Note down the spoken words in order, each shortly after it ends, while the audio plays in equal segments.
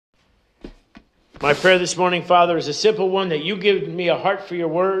My prayer this morning, Father, is a simple one, that you give me a heart for your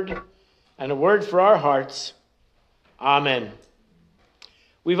word and a word for our hearts. Amen.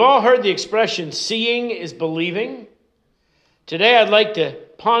 We've all heard the expression, seeing is believing. Today I'd like to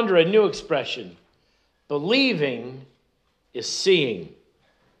ponder a new expression. Believing is seeing.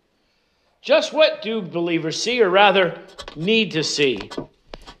 Just what do believers see, or rather need to see?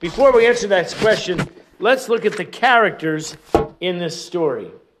 Before we answer that question, let's look at the characters in this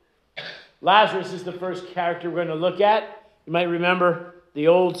story. Lazarus is the first character we're going to look at. You might remember the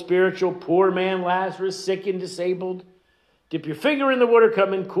old spiritual poor man Lazarus, sick and disabled. Dip your finger in the water,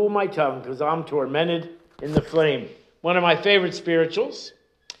 come and cool my tongue, because I'm tormented in the flame. One of my favorite spirituals.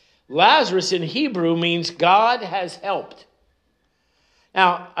 Lazarus in Hebrew means God has helped.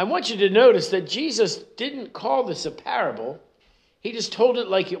 Now, I want you to notice that Jesus didn't call this a parable. He just told it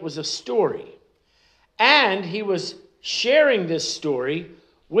like it was a story. And he was sharing this story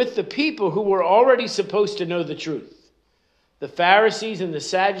with the people who were already supposed to know the truth. The Pharisees and the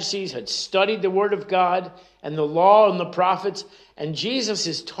Sadducees had studied the Word of God and the law and the prophets, and Jesus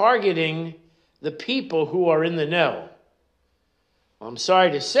is targeting the people who are in the know. Well, I'm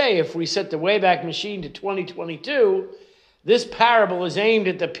sorry to say, if we set the Wayback Machine to 2022, this parable is aimed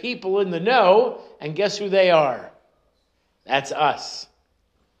at the people in the know, and guess who they are? That's us.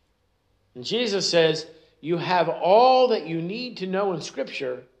 And Jesus says, you have all that you need to know in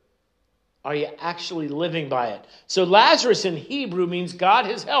Scripture. Are you actually living by it? So Lazarus in Hebrew means God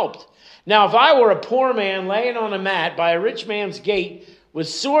has helped. Now, if I were a poor man laying on a mat by a rich man's gate with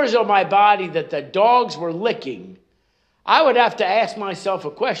sores on my body that the dogs were licking, I would have to ask myself a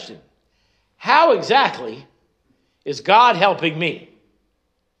question. How exactly is God helping me?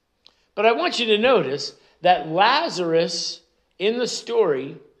 But I want you to notice that Lazarus in the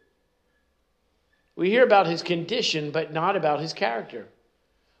story, we hear about his condition, but not about his character.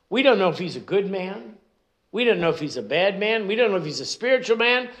 We don't know if he's a good man. We don't know if he's a bad man. We don't know if he's a spiritual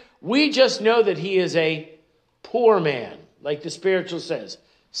man. We just know that he is a poor man, like the spiritual says,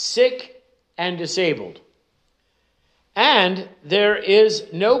 sick and disabled. And there is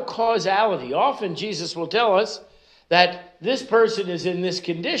no causality. Often Jesus will tell us that this person is in this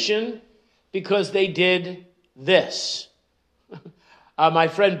condition because they did this. My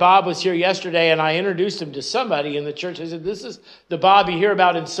friend Bob was here yesterday, and I introduced him to somebody in the church. I said, this is the Bob you hear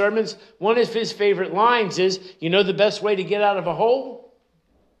about in sermons. One of his favorite lines is, you know the best way to get out of a hole?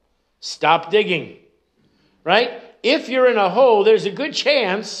 Stop digging. Right? If you're in a hole, there's a good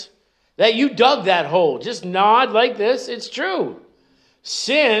chance that you dug that hole. Just nod like this. It's true.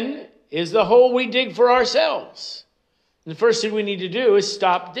 Sin is the hole we dig for ourselves. And the first thing we need to do is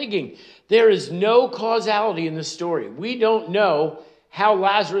stop digging. There is no causality in the story. We don't know how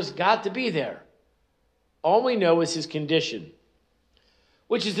Lazarus got to be there. All we know is his condition,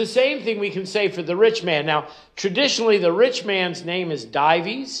 which is the same thing we can say for the rich man. Now, traditionally, the rich man's name is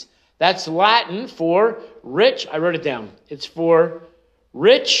Dives. That's Latin for rich. I wrote it down. It's for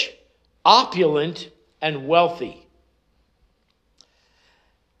rich, opulent, and wealthy.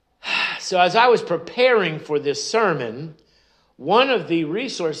 So as I was preparing for this sermon, one of the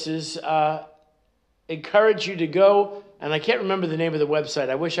resources encourage you to go, and I can't remember the name of the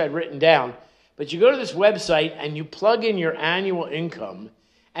website. I wish I'd written down. But you go to this website and you plug in your annual income,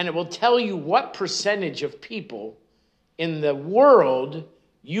 and it will tell you what percentage of people in the world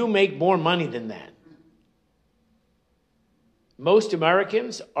you make more money than that. Most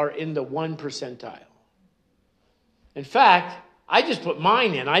Americans are in the 1 percentile. In fact, I just put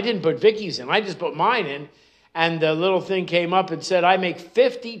mine in. I didn't put Vicky's in. I just put mine in. And the little thing came up and said, I make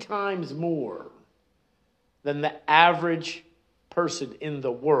 50 times more than the average person in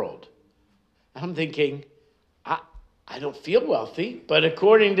the world. I'm thinking, I don't feel wealthy, but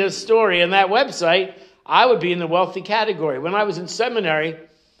according to the story and that website, I would be in the wealthy category. When I was in seminary,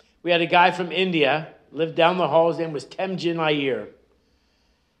 we had a guy from India, lived down the hall. His name was Temjin Iyer.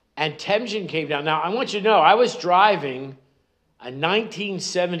 And Temjin came down. Now, I want you to know, I was driving a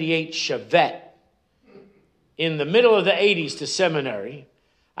 1978 Chevette in the middle of the 80s to seminary.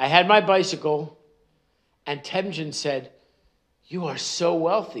 I had my bicycle, and Temjin said, you are so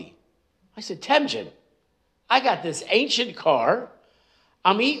wealthy. I said, Temjin, I got this ancient car.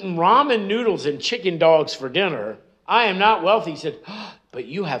 I'm eating ramen noodles and chicken dogs for dinner. I am not wealthy. He said, but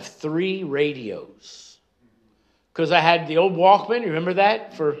you have 3 radios. Because I had the old Walkman, remember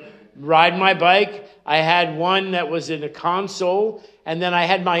that, for riding my bike. I had one that was in a console, and then I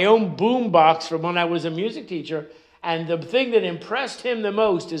had my own boom box from when I was a music teacher. And the thing that impressed him the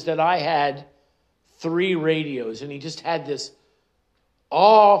most is that I had 3 radios, and he just had this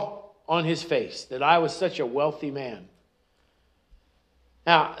awe on his face that I was such a wealthy man.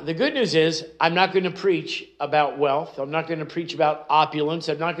 Now, the good news is I'm not going to preach about wealth. I'm not going to preach about opulence.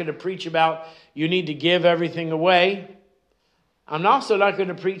 I'm not going to preach about you need to give everything away. I'm also not going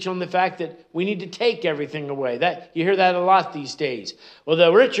to preach on the fact that we need to take everything away. That you hear that a lot these days. Well,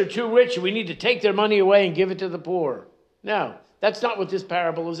 the rich are too rich. We need to take their money away and give it to the poor. No, that's not what this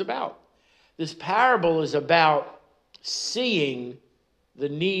parable is about. This parable is about seeing the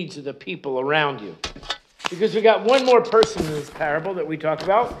needs of the people around you. Because we got one more person in this parable that we talk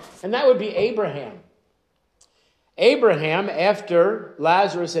about, and that would be Abraham. Abraham, after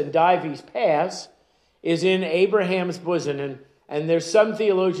Lazarus and Dives pass, is in Abraham's bosom. And there's some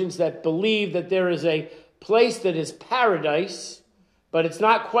theologians that believe that there is a place that is paradise, but it's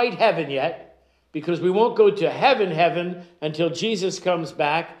not quite heaven yet, because we won't go to heaven until Jesus comes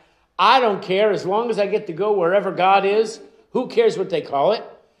back. I don't care. As long as I get to go wherever God is, who cares what they call it?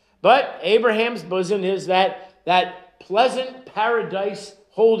 But Abraham's bosom is that pleasant paradise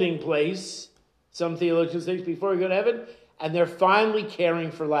holding place, some theologians think, before we go to heaven, and they're finally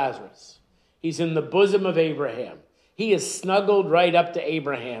caring for Lazarus. He's in the bosom of Abraham. He is snuggled right up to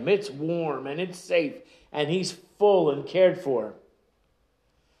Abraham. It's warm and it's safe, and he's full and cared for.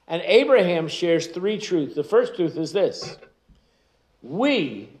 And Abraham shares three truths. The first truth is this: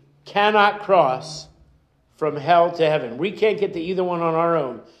 we cannot cross from hell to heaven. We can't get to either one on our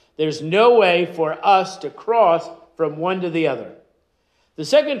own. There's no way for us to cross from one to the other. The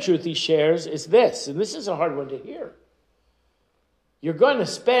second truth he shares is this, and this is a hard one to hear. You're going to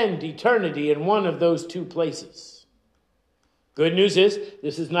spend eternity in one of those two places. Good news is,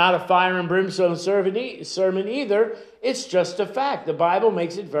 this is not a fire and brimstone sermon either. It's just a fact. The Bible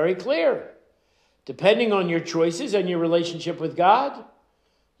makes it very clear. Depending on your choices and your relationship with God,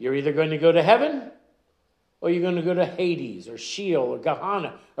 you're either going to go to heaven, or you're going to go to Hades or Sheol or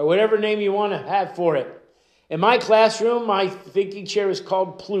Gehenna or whatever name you want to have for it. In my classroom, my thinking chair is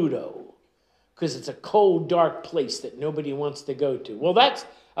called Pluto because it's a cold, dark place that nobody wants to go to. Well, that's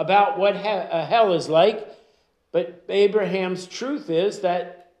about what hell is like. But Abraham's truth is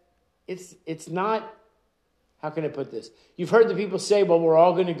that it's not, how can I put this? You've heard the people say, well, we're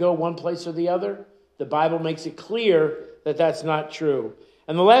all going to go one place or the other. The Bible makes it clear that that's not true.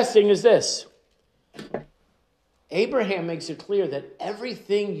 And the last thing is this. Abraham makes it clear that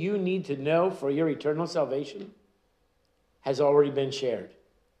everything you need to know for your eternal salvation has already been shared.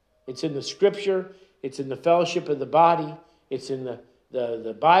 It's in the scripture. It's in the fellowship of the body. It's in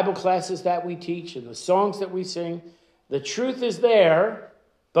the Bible classes that we teach and the songs that we sing. The truth is there,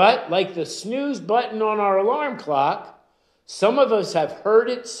 but like the snooze button on our alarm clock, some of us have heard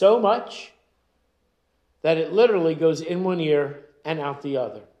it so much that it literally goes in one ear and out the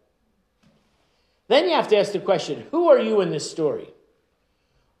other. Then you have to ask the question, who are you in this story?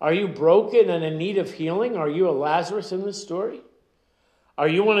 Are you broken and in need of healing? Are you a Lazarus in this story? Are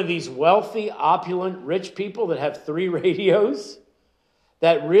you one of these wealthy, opulent, rich people that have 3 radios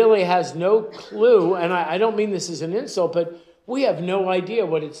that really has no clue? And I don't mean this as an insult, but we have no idea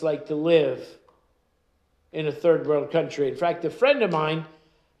what it's like to live in a third world country. In fact, a friend of mine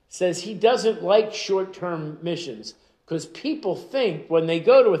says he doesn't like short-term missions because people think when they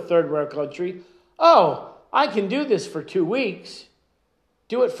go to a third world country, oh, I can do this for 2 weeks.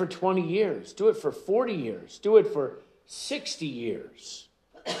 Do it for 20 years. Do it for 40 years. Do it for 60 years.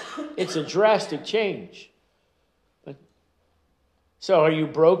 It's a drastic change. So are you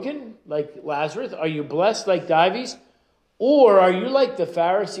broken like Lazarus? Are you blessed like Dives? Or are you like the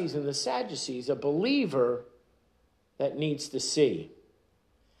Pharisees and the Sadducees, a believer that needs to see?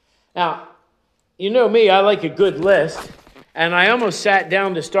 Now, you know me, I like a good list. And I almost sat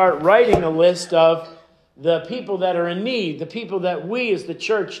down to start writing a list of the people that are in need, the people that we as the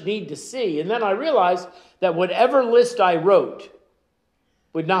church need to see. And then I realized that whatever list I wrote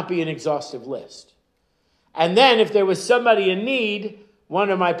would not be an exhaustive list. And then if there was somebody in need, one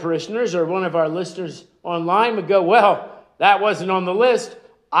of my parishioners or one of our listeners online would go, well, that wasn't on the list.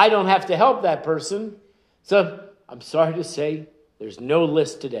 I don't have to help that person. So I'm sorry to say there's no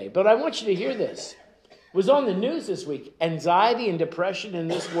list today. But I want you to hear this. It was on the news this week. Anxiety and depression in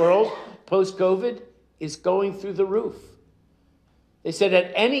this world, post-COVID, is going through the roof. They said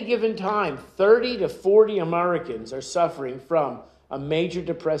at any given time, 30 to 40 Americans are suffering from a major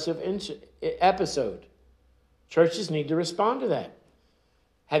depressive episode. Churches need to respond to that.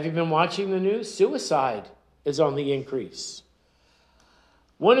 Have you been watching the news? Suicide is on the increase.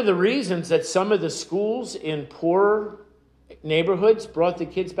 One of the reasons that some of the schools in poorer neighborhoods brought the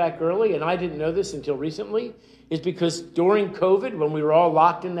kids back early, and I didn't know this until recently, is because during COVID, when we were all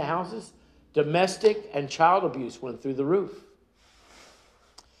locked in the houses, domestic and child abuse went through the roof.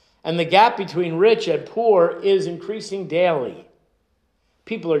 And the gap between rich and poor is increasing daily.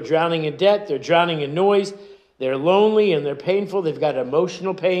 People are drowning in debt. They're drowning in noise. They're lonely and they're painful. They've got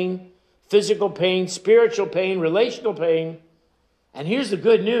emotional pain, physical pain, spiritual pain, relational pain. And here's the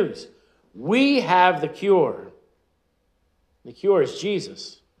good news. We have the cure. The cure is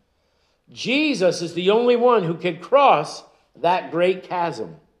Jesus. Jesus is the only one who can cross that great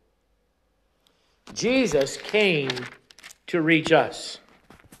chasm. Jesus came to reach us.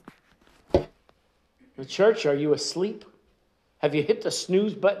 The church, are you asleep? Have you hit the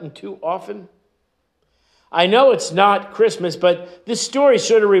snooze button too often? I know it's not Christmas, but this story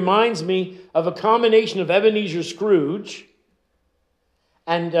sort of reminds me of a combination of Ebenezer Scrooge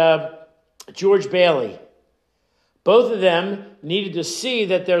and George Bailey. Both of them needed to see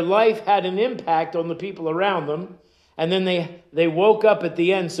that their life had an impact on the people around them, and then they woke up at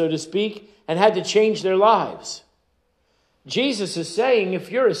the end, so to speak, and had to change their lives. Jesus is saying,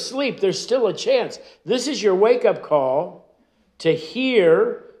 if you're asleep, there's still a chance. This is your wake-up call to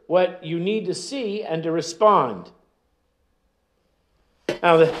hear what you need to see and to respond.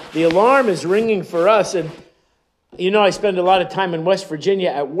 Now, the alarm is ringing for us, and I spend a lot of time in West Virginia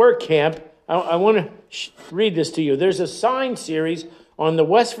at work camp. I want to read this to you. There's a sign series on the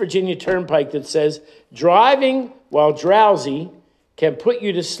West Virginia Turnpike that says, driving while drowsy can put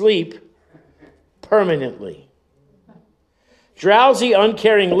you to sleep permanently. Drowsy,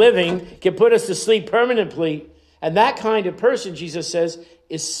 uncaring living can put us to sleep permanently. And that kind of person, Jesus says,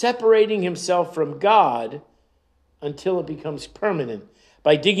 is separating himself from God until it becomes permanent,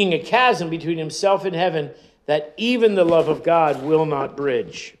 by digging a chasm between himself and heaven that even the love of God will not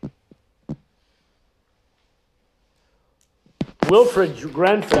bridge. Wilfred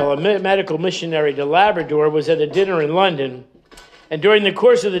Grenfell, a medical missionary to Labrador, was at a dinner in London. And during the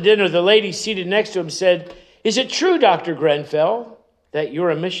course of the dinner, the lady seated next to him said, "Is it true, Dr. Grenfell, that you're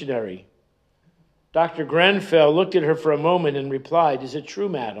a missionary?" Dr. Grenfell looked at her for a moment and replied, "Is it true,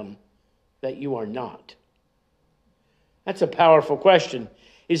 madam, that you are not?" That's a powerful question.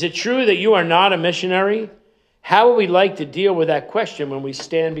 Is it true that you are not a missionary? How would we like to deal with that question when we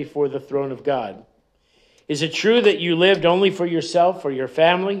stand before the throne of God? Is it true that you lived only for yourself or your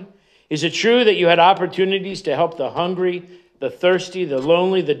family? Is it true that you had opportunities to help the hungry, the thirsty, the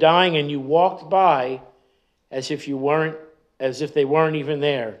lonely, the dying, and you walked by as if they weren't even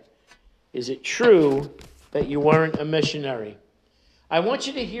there? Is it true that you weren't a missionary? I want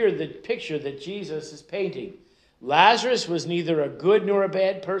you to hear the picture that Jesus is painting. Lazarus was neither a good nor a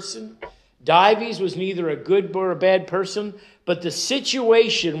bad person. Dives was neither a good nor a bad person, but the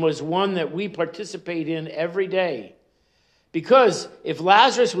situation was one that we participate in every day. Because if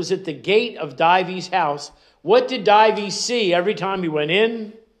Lazarus was at the gate of Dives' house, what did Dives see every time he went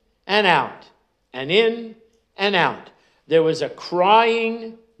in and out, and in and out? There was a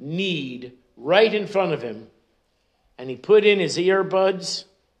crying need right in front of him. And he put in his earbuds,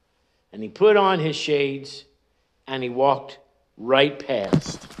 and he put on his shades, and he walked right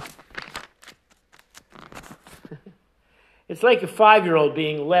past. It's like a 5-year-old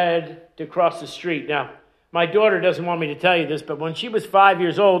being led to cross the street. Now, my daughter doesn't want me to tell you this, but when she was 5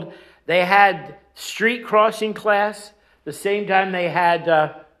 years old, they had street crossing class the same time they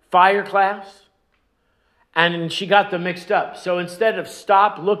had fire class. And she got them mixed up. So instead of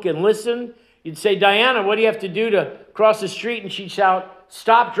stop, look, and listen, you'd say, "Diana, what do you have to do to cross the street?" And she'd shout,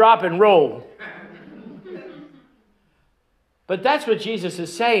 "Stop, drop, and roll." But that's what Jesus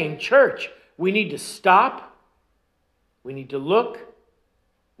is saying. Church, we need to stop. We need to look.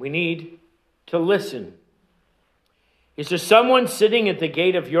 We need to listen. Is there someone sitting at the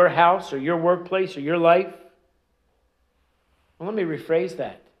gate of your house or your workplace or your life? Well, let me rephrase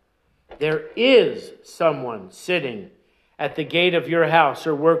that. There is someone sitting at the gate of your house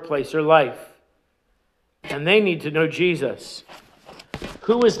or workplace or life, and they need to know Jesus.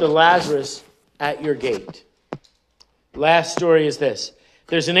 Who is the Lazarus at your gate? Last story is this.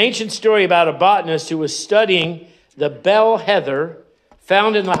 There's an ancient story about a botanist who was studying the bell heather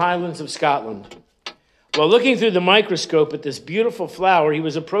found in the Highlands of Scotland. While looking through the microscope at this beautiful flower, he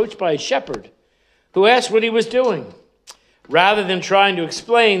was approached by a shepherd who asked what he was doing. Rather than trying to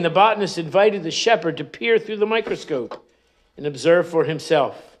explain, the botanist invited the shepherd to peer through the microscope and observe for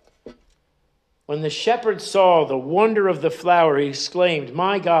himself. When the shepherd saw the wonder of the flower, he exclaimed,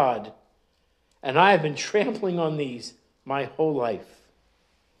 "My God, and I have been trampling on these my whole life."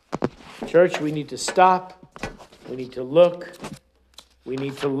 Church, we need to stop. We need to look. We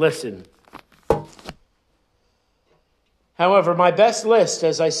need to listen. However, my best list,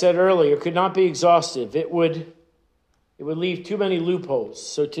 as I said earlier, could not be exhaustive. It would leave too many loopholes.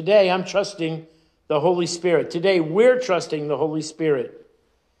 So today I'm trusting the Holy Spirit. Today we're trusting the Holy Spirit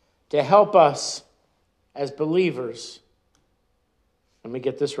to help us as believers Let me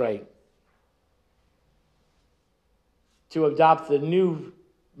get this right. To adopt the new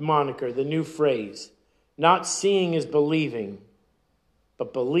moniker, the new phrase. Not seeing is believing,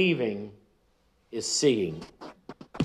 but believing is seeing.